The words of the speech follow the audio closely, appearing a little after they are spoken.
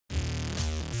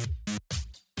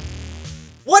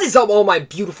What is up, all my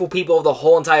beautiful people of the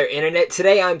whole entire internet?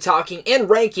 Today I'm talking and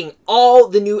ranking all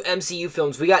the new MCU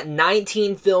films. We got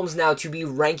 19 films now to be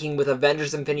ranking with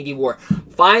Avengers Infinity War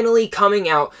finally coming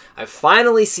out. I've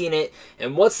finally seen it,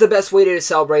 and what's the best way to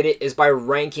celebrate it is by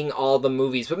ranking all the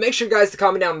movies. But make sure, guys, to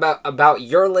comment down about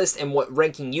your list and what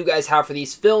ranking you guys have for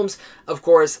these films. Of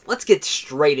course, let's get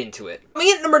straight into it.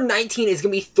 Coming at number 19 is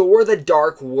going to be Thor the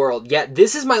Dark World. Yeah,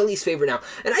 this is my least favorite now,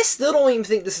 and I still don't even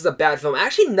think this is a bad film.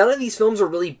 Actually, none of these films are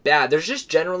really bad. They're just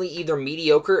generally either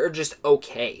mediocre or just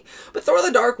okay. But Thor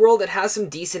the Dark World, it has some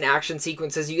decent action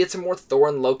sequences. You get some more Thor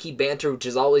and Loki banter, which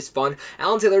is always fun.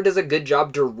 Alan Taylor does a good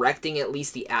job directing at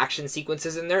least the action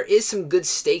sequences, and there is some good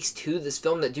stakes to this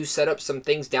film that do set up some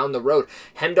things down the road.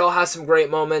 Heimdall has some great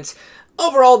moments.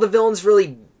 Overall, the villain's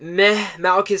really meh.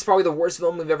 Malekith is probably the worst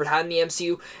villain we've ever had in the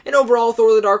MCU. And overall,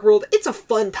 Thor the Dark World, it's a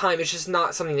fun time. It's just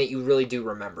not something that you really do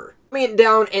remember. Coming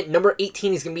down at number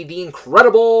 18 is going to be The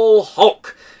Incredible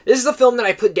Hulk. This is a film that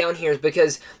I put down here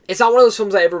because it's not one of those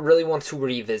films I ever really want to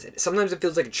revisit. Sometimes it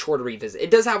feels like a chore to revisit.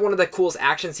 It does have one of the coolest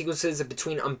action sequences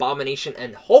between Abomination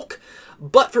and Hulk,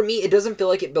 but for me, it doesn't feel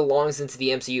like it belongs into the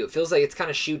MCU. It feels like it's kind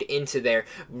of shooed into there.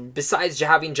 Besides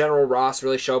having General Ross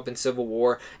really show up in Civil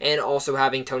War, and also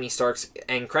having Tony Stark's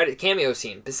end credit cameo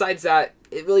scene. Besides that,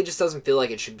 it really just doesn't feel like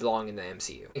it should belong in the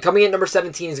MCU. And coming in number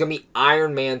 17 is going to be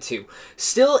Iron Man 2.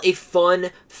 Still a fun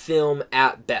film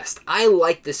at best. I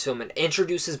like this film. It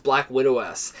introduces Black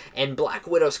Widow-esque. And Black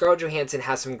Widow, Scarlett Johansson,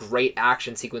 has some great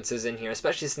action sequences in here,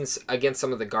 especially since against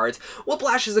some of the guards.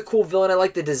 Whiplash is a cool villain. I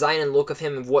like the design and look of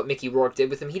him and what Mickey Rourke did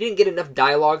with him. He didn't get enough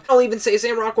dialogue. I'll even say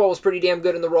Sam Rockwell was pretty damn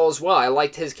good in the role as well. I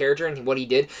liked his character and what he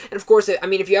did. And of course, I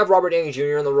mean, if you have Robert Downey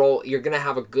Jr. in the role, you're going to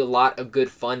have a lot of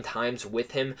good fun times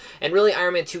with him. And really,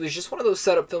 Iron Man 2 is just one of those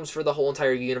setup films for the whole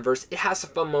entire universe. It has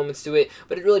some fun moments to it,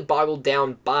 but it really boggled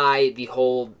down by the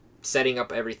whole setting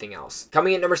up everything else.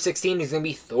 Coming at number 16 is going to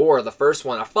be Thor, the first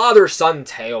one. A father-son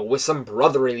tale with some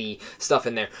brotherly stuff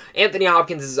in there. Anthony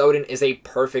Hopkins as Odin is a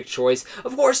perfect choice.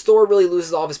 Of course, Thor really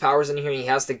loses all of his powers in here. He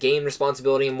has to gain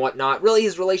responsibility and whatnot. Really,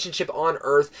 his relationship on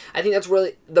Earth, I think that's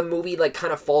really the movie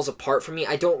kind of falls apart for me.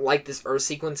 I don't like this Earth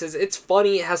sequences. It's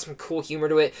funny. It has some cool humor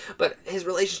to it, but his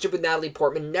relationship with Natalie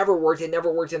Portman never worked. It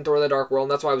never worked in Thor the Dark World,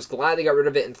 and that's why I was glad they got rid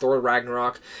of it in Thor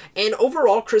Ragnarok. And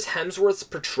overall, Chris Hemsworth's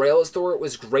portrayal as Thor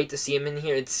was great to see him in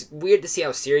here. It's weird to see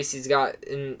how serious he's got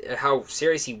and how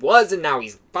serious he was, and now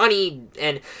he's funny.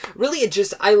 And really,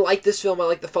 I like this film. I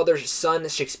like the father-son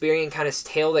Shakespearean kind of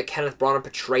tale that Kenneth Branagh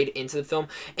portrayed into the film.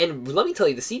 And let me tell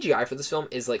you, the CGI for this film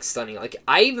is stunning.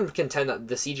 I even contend that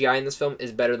the CGI in this film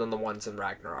is better than the ones in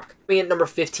Ragnarok. At number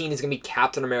 15 is going to be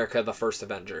Captain America: The First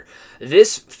Avenger.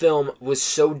 This film was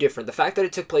so different. The fact that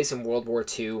it took place in World War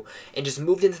II and just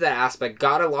moved into that aspect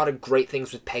got a lot of great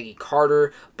things with Peggy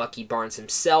Carter, Bucky Barnes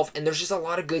himself, and there's just a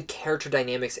lot of good character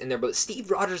dynamics in there. But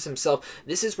Steve Rogers himself,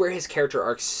 this is where his character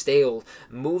arc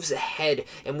moves ahead,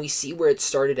 and we see where it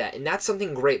started at. And that's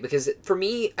something great, because for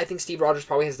me, I think Steve Rogers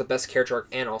probably has the best character arc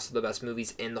and also the best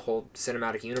movies in the whole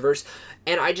cinematic universe.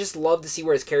 And I just love to see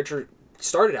where his character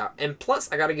started out. And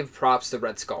plus, I gotta give props to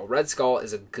Red Skull. Red Skull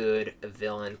is a good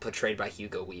villain portrayed by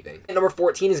Hugo Weaving. And number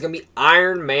 14 is gonna be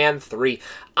Iron Man 3.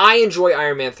 I enjoy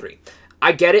Iron Man 3.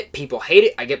 I get it. People hate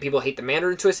it. I get people hate the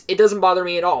Mandarin twist. It doesn't bother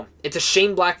me at all. It's a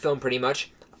Shane Black film, pretty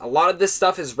much. A lot of this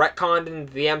stuff is retconned in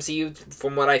the MCU,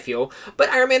 from what I feel. But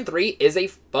Iron Man 3 is a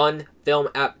fun film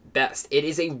at best.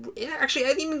 Actually,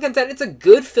 I'd even contend it's a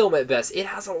good film at best. It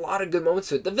has a lot of good moments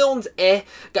to it. The villain's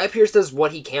Guy Pearce does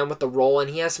what he can with the role, and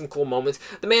he has some cool moments.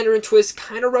 The Mandarin twist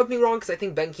kind of rubbed me wrong, because I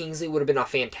think Ben Kingsley would have been a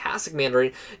fantastic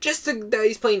Mandarin. Just that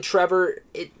he's playing Trevor,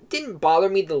 it didn't bother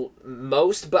me the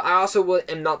most, but I also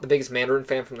am not the biggest Mandarin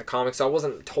fan from the comics, so I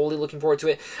wasn't totally looking forward to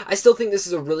it. I still think this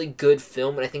is a really good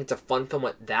film, and I think it's a fun film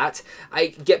at that. I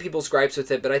get people's gripes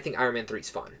with it, but I think Iron Man 3 is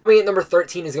fun. At number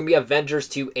 13 is going to be Avengers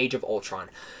Age of Ultron.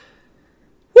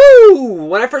 Woo!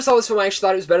 When I first saw this film, I actually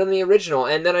thought it was better than the original,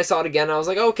 and then I saw it again, and I was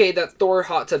like, okay, that Thor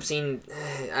hot tub scene,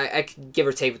 I could give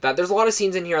or take with that. There's a lot of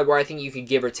scenes in here where I think you could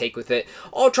give or take with it.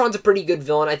 Ultron's a pretty good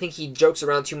villain. I think he jokes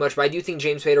around too much, but I do think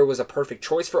James Spader was a perfect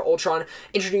choice for Ultron,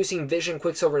 introducing Vision,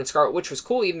 Quicksilver, and Scarlet Witch was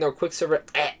cool, even though Quicksilver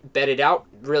bedded out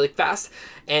really fast,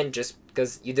 and just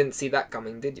because you didn't see that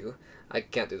coming, did you? I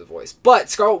can't do the voice. But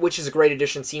Scarlet Witch is a great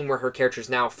addition, seeing where her character is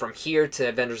now from here to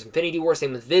Avengers Infinity War.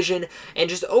 Same with Vision. And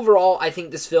just overall, I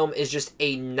think this film is just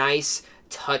a nice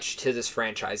touch to this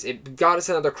franchise. It got us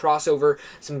another crossover,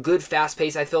 some good fast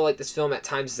pace. I feel like this film at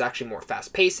times is actually more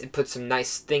fast paced. It puts some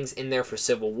nice things in there for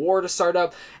Civil War to start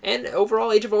up, and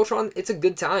overall Age of Ultron, it's a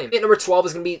good time. At number 12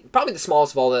 is going to be probably the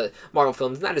smallest of all the Marvel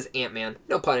films, and that is Ant-Man.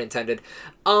 No pun intended.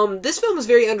 This film is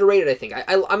very underrated, I think.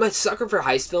 I'm a sucker for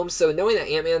heist films, so knowing that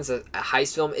Ant-Man's a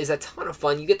heist film is a ton of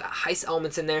fun. You get the heist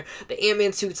elements in there. The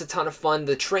Ant-Man suit's a ton of fun.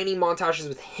 The training montages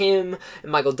with him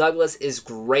and Michael Douglas is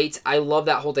great. I love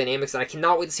that whole dynamics, and I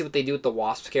cannot wait to see what they do with the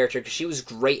Wasp character, because she was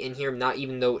great in here, not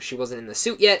even though she wasn't in the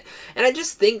suit yet. And I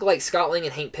just think, like, Scott Lang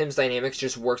and Hank Pym's dynamics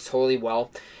just works totally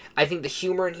well. I think the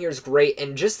humor in here is great,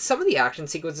 and just some of the action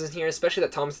sequences in here, especially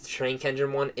that Thomas the Tank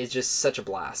Engine one, is just such a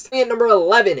blast. And number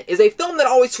 11 is a film that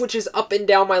always switches up and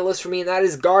down my list for me, and that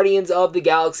is Guardians of the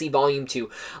Galaxy Volume 2.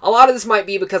 A lot of this might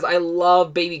be because I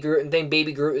love Baby Groot and think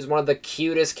Baby Groot is one of the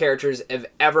cutest characters I've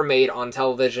ever made on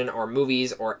television or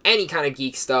movies or any kind of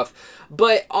geek stuff.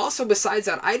 But also besides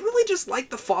that, I really just like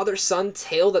the father-son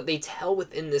tale that they tell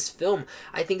within this film.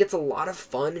 I think it's a lot of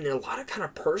fun and a lot of kind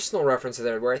of personal references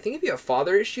there, where I think if you have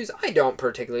father issues, I don't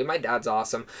particularly, my dad's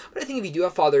awesome, but I think if you do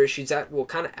have father issues, that will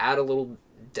kind of add a little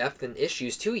depth and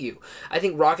issues to you. I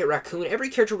think Rocket Raccoon, every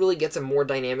character really gets a more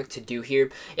dynamic to do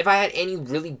here. If I had any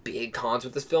really big cons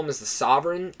with this film, is the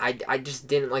Sovereign. I just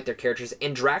didn't like their characters.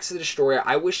 And Drax the Destroyer,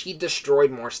 I wish he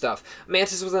destroyed more stuff.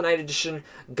 Mantis was a night edition.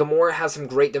 Gamora has some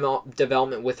great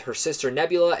development with her sister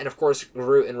Nebula, and of course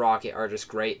Groot and Rocket are just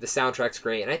great. The soundtrack's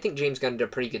great, and I think James Gunn did a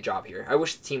pretty good job here. I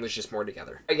wish the team was just more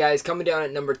together. Alright guys, coming down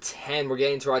at number 10, we're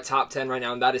getting to our top 10 right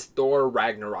now, and that is Thor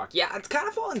Ragnarok. Yeah, it's kind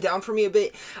of fallen down for me a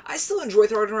bit. I still enjoy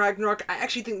Thor Ragnarok. I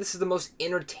actually think this is the most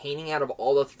entertaining out of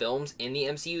all the films in the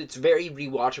MCU. It's very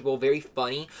rewatchable, very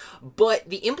funny, but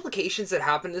the implications that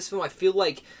happen in this film, I feel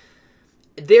like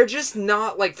they're just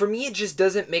not, like, for me, it just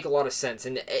doesn't make a lot of sense,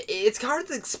 and it's hard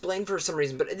to explain for some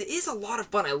reason, but it is a lot of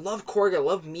fun. I love Korg, I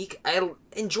love Meek, I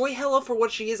enjoy Hela for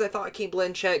what she is. I thought Kate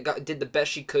Blanchett did the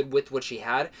best she could with what she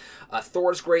had.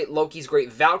 Thor's great, Loki's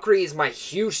great, Valkyrie is my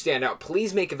huge standout.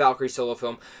 Please make a Valkyrie solo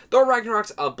film. Thor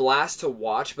Ragnarok's a blast to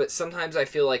watch, but sometimes I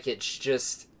feel like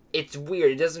it's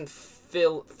weird. It doesn't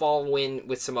fall in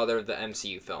with some other of the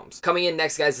MCU films. Coming in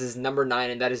next, guys, is number 9,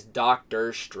 and that is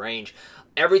Doctor Strange.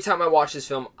 Every time I watch this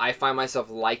film, I find myself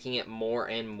liking it more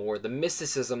and more. The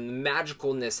mysticism, the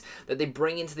magicalness that they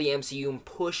bring into the MCU and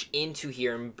push into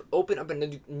here and open up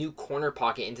a new corner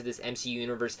pocket into this MCU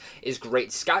universe is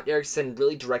great. Scott Derrickson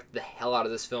really directed the hell out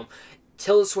of this film.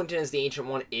 Tilda Swinton as the Ancient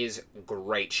One is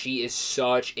great. She is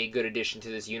such a good addition to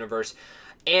this universe.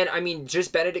 And, I mean,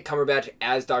 just Benedict Cumberbatch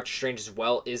as Doctor Strange as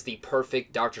well is the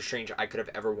perfect Doctor Strange I could have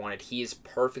ever wanted. He is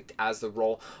perfect as the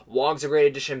role. Wong's a great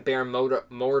addition. Baron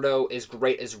Mordo is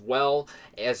great as well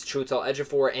as Chiwetel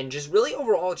Ejiofor. And just really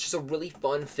overall, it's just a really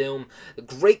fun film. A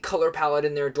great color palette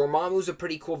in there. Dormammu's a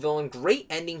pretty cool villain. Great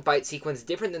ending fight sequence.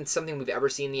 Different than something we've ever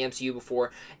seen in the MCU before.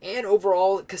 And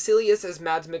overall, Caecilius as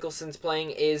Mads Mikkelsen's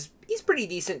playing he's pretty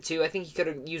decent too. I think he could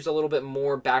have used a little bit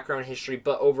more background history.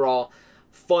 But overall,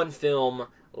 fun film,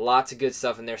 lots of good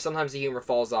stuff in there. Sometimes the humor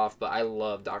falls off, but I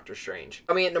love Doctor Strange.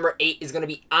 Coming at number 8 is going to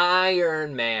be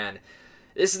Iron Man.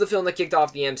 This is the film that kicked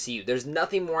off the MCU. There's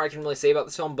nothing more I can really say about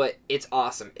this film, but it's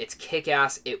awesome. It's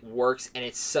kick-ass, it works, and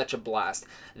it's such a blast.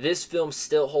 This film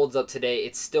still holds up today.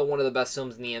 It's still one of the best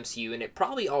films in the MCU, and it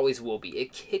probably always will be.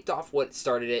 It kicked off what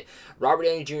started it. Robert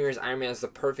Downey Jr. as Iron Man is the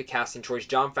perfect casting choice.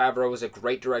 Jon Favreau was a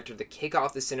great director to kick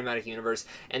off the cinematic universe,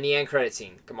 and the end credit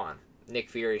scene. Come on. Nick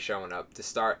Fury showing up to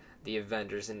start the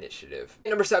Avengers Initiative.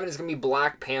 Number 7 is going to be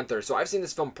Black Panther. So I've seen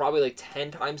this film probably like 10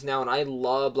 times now, and I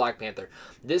love Black Panther.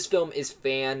 This film is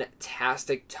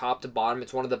fantastic top to bottom.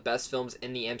 It's one of the best films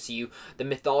in the MCU. The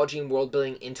mythology and world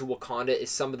building into Wakanda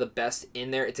is some of the best in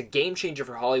there. It's a game changer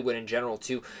for Hollywood in general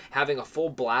too. Having a full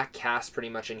black cast pretty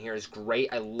much in here is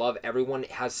great. I love everyone.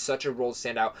 It has such a role to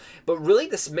stand out. But really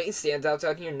the main standouts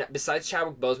out here, besides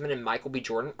Chadwick Boseman and Michael B.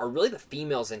 Jordan, are really the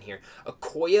females in here.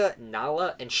 Okoye,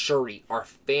 Nala, and Shuri are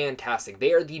fantastic.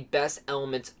 They are the best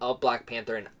elements of Black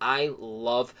Panther, and I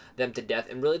love them to death.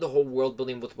 And really the whole world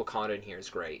building with Wakanda in here is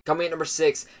great. Coming at number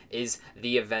 6 is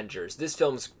The Avengers. This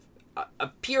film's a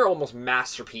pure almost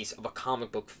masterpiece of a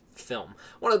comic book film.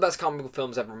 One of the best comic book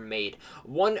films ever made.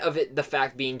 One of it, the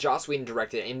fact being Joss Whedon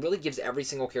directed it and really gives every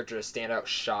single character a standout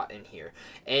shot in here.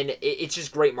 And it's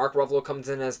just great. Mark Ruffalo comes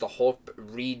in as the Hulk,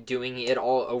 redoing it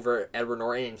all over Edward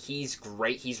Norton, and he's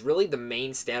great. He's really the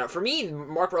main standout. For me,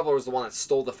 Mark Ruffalo was the one that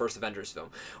stole the first Avengers film.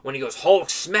 When he goes, Hulk,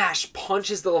 smash,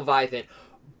 punches the Leviathan,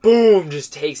 boom,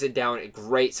 just takes it down.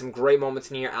 Great. Some great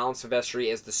moments in here. Alan Silvestri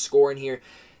as the score in here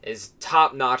is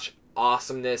top-notch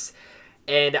awesomeness.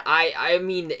 And I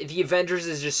mean, the Avengers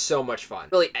is just so much fun.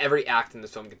 Really, every act in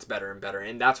this film gets better and better,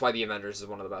 and that's why the Avengers is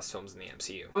one of the best films in the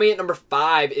MCU. I mean, at number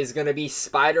 5 is going to be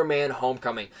Spider-Man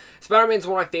Homecoming. Spider-Man is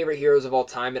one of my favorite heroes of all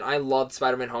time, and I loved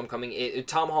Spider-Man Homecoming.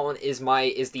 Tom Holland is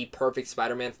the perfect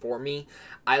Spider-Man for me.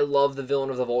 I love the villain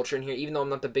of the Vulture in here, even though I'm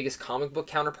not the biggest comic book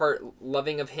counterpart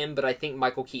loving of him, but I think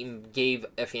Michael Keaton gave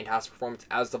a fantastic performance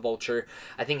as the Vulture.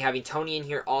 I think having Tony in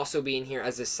here, also being here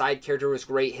as a side character, was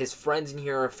great. His friends in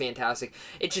here are fantastic.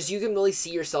 It's just, you can really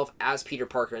see yourself as Peter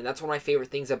Parker, and that's one of my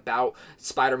favorite things about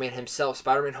Spider-Man himself.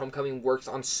 Spider-Man Homecoming works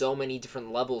on so many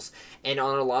different levels, and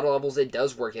on a lot of levels it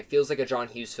does work. It feels like a John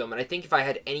Hughes film, and I think if I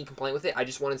had any complaint with it, I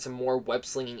just wanted some more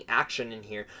web-slinging action in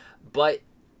here. But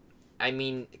I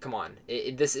mean, come on.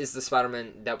 This is the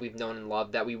Spider-Man that we've known and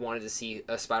loved, that we wanted to see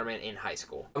a Spider-Man in high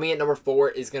school. Coming in at number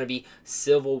 4 is going to be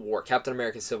Civil War, Captain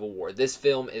America Civil War. This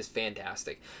film is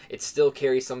fantastic. It still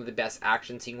carries some of the best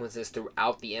action sequences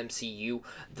throughout the MCU.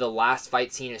 The last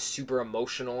fight scene is super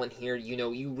emotional in here. You know,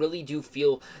 you really do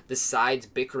feel the sides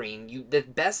bickering. The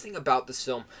best thing about this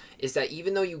film is that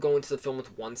even though you go into the film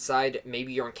with one side,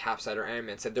 maybe you're on Cap's side or Iron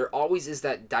Man's side, there always is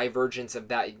that divergence of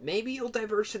that. Maybe you'll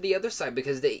diverge to the other side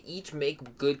because they each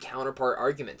make good counterpart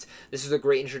arguments. This is a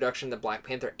great introduction to Black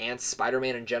Panther and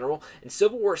Spider-Man in general, and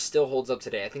Civil War still holds up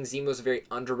today. I think Zemo's a very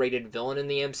underrated villain in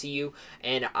the MCU,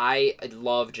 and I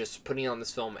love just putting on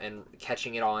this film and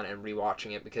catching it on and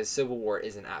rewatching it because Civil War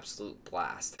is an absolute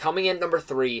blast. Coming in at number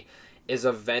 3 is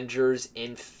Avengers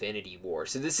Infinity War.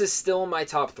 So this is still in my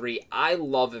top 3. I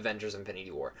love Avengers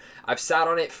Infinity War. I've sat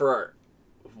on it for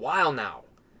a while now,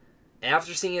 and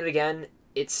after seeing it again,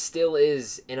 it still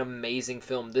is an amazing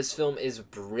film. This film is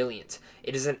brilliant.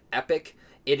 It is an epic.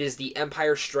 It is the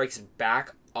Empire Strikes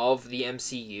Back of the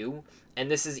MCU, and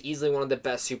this is easily one of the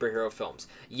best superhero films.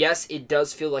 Yes, it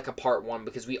does feel like a part 1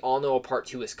 because we all know a part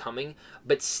 2 is coming,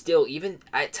 but still, even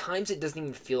at times it doesn't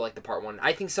even feel like the part 1.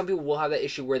 I think some people will have that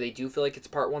issue where they do feel like it's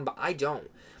part 1, but I don't.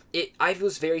 I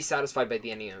was very satisfied by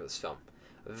the ending of this film.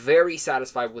 Very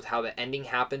satisfied with how the ending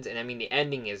happens, and I mean, the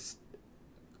ending is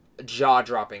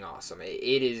jaw-dropping awesome.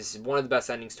 It is one of the best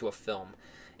endings to a film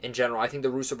in general. I think the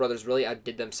Russo brothers really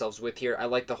outdid themselves with here. I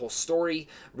like the whole story.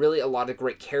 Really, a lot of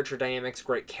great character dynamics,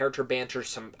 great character banter.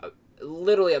 Some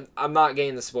literally, I'm not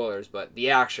getting the spoilers, but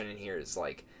the action in here is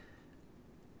like,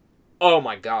 oh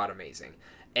my god, amazing.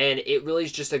 And it really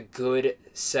is just a good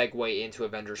segue into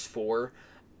Avengers 4.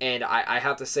 And I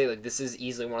have to say, like, this is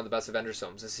easily one of the best Avengers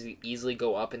films. This will easily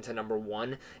go up into number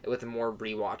 1 with more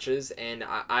rewatches. And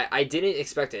I didn't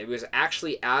expect it. It was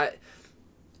actually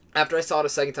after I saw it a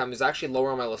second time, it was actually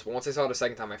lower on my list. But once I saw it a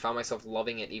second time, I found myself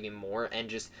loving it even more. And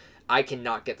just, I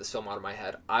cannot get this film out of my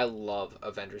head. I love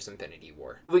Avengers Infinity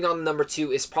War. Moving on to number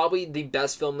 2 is probably the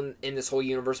best film in this whole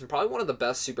universe, and probably one of the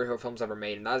best superhero films ever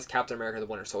made, and that is Captain America the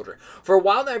Winter Soldier. For a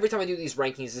while now, every time I do these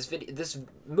rankings, this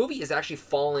movie has actually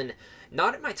fallen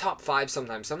not in my top 5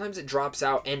 sometimes. Sometimes it drops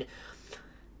out, and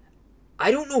I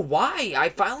don't know why. I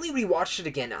finally rewatched it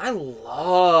again. I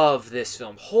love this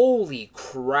film. Holy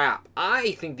crap.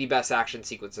 I think the best action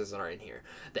sequences are in here.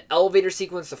 The elevator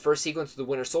sequence, the first sequence of the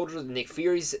Winter Soldier, the Nick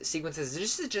Fury's sequences.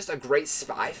 This is just a great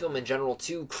spy film in general,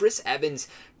 too. Chris Evans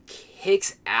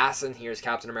kicks ass in here as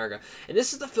Captain America. And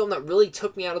this is the film that really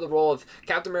took me out of the role of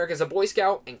Captain America as a Boy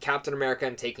Scout and Captain America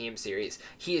and taking him serious.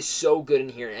 He is so good in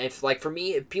here. And if, like, for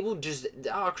me, if people just,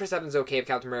 Chris Evans is okay if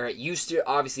Captain America, used to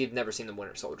obviously have never seen The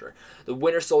Winter Soldier. The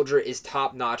Winter Soldier is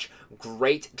top-notch,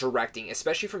 great directing,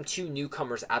 especially from 2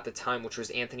 newcomers at the time, which was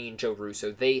Anthony and Joe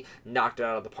Russo. They knocked it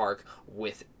out of the park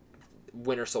with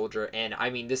Winter Soldier, and I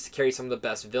mean, this carries some of the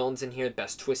best villains in here,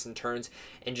 best twists and turns,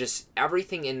 and just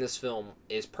everything in this film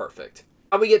is perfect.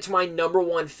 Now we get to my number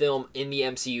 1 film in the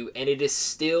MCU, and it is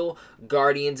still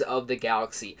Guardians of the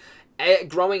Galaxy.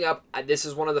 Growing up, this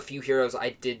is one of the few heroes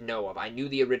I did know of. I knew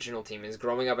the original team. As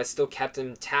growing up, I still kept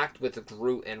intact with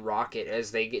Groot and Rocket as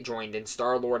they get joined, and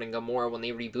Star-Lord and Gamora when they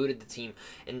rebooted the team,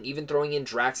 and even throwing in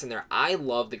Drax in there. I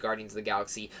love the Guardians of the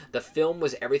Galaxy. The film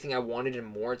was everything I wanted and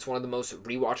more. It's one of the most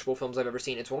rewatchable films I've ever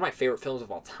seen. It's one of my favorite films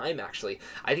of all time, actually.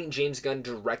 I think James Gunn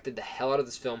directed the hell out of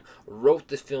this film, wrote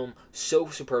the film so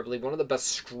superbly, one of the best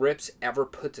scripts ever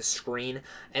put to screen,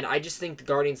 and I just think the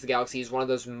Guardians of the Galaxy is one of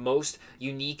those most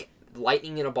unique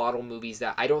lightning in a bottle movies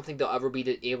that I don't think they'll ever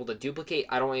be able to duplicate.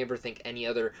 I don't ever think any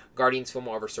other Guardians film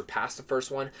will ever surpass the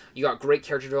first one. You got great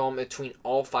character development between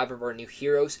all 5 of our new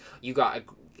heroes. You got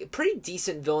a pretty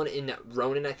decent villain in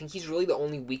Ronan. I think he's really the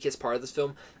only weakest part of this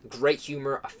film. Great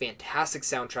humor, a fantastic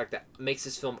soundtrack that makes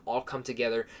this film all come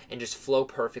together and just flow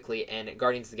perfectly, and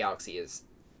Guardians of the Galaxy is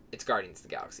it's Guardians of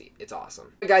the Galaxy. It's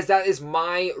awesome. Guys, that is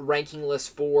my ranking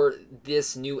list for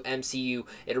this new MCU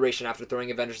iteration after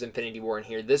throwing Avengers Infinity War in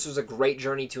here. This was a great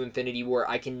journey to Infinity War.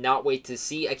 I cannot wait to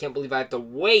see. I can't believe I have to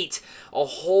wait a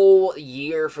whole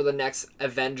year for the next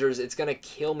Avengers. It's going to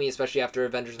kill me, especially after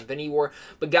Avengers Infinity War.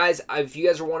 But guys, if you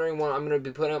guys are wondering when I'm going to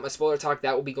be putting up my spoiler talk,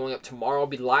 that will be going up tomorrow. I'll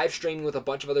be live streaming with a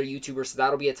bunch of other YouTubers, so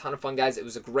that'll be a ton of fun, guys. It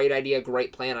was a great idea,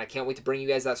 great plan. I can't wait to bring you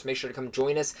guys that, so make sure to come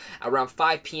join us around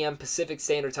 5 p.m. Pacific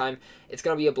Standard Time. It's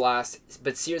going to be a blast.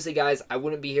 But seriously, guys, I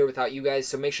wouldn't be here without you guys,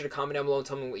 so make sure to comment down below and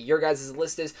tell me what your guys'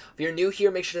 list is. If you're new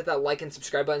here, make sure to hit that like and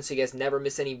subscribe button so you guys never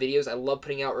miss any videos. I love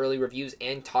putting out early reviews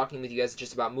and talking with you guys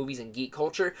just about movies and geek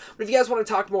culture. But if you guys want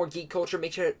to talk more geek culture,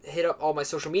 make sure to hit up all my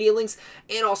social media links,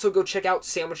 and also go check out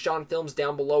Sandwich John Films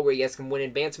down below, where you guys can win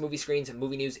advanced movie screens,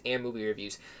 movie news, and movie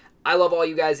reviews. I love all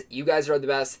you guys. You guys are the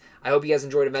best. I hope you guys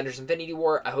enjoyed Avengers Infinity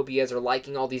War. I hope you guys are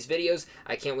liking all these videos.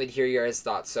 I can't wait to hear your guys'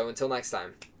 thoughts. So until next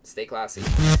time, stay classy.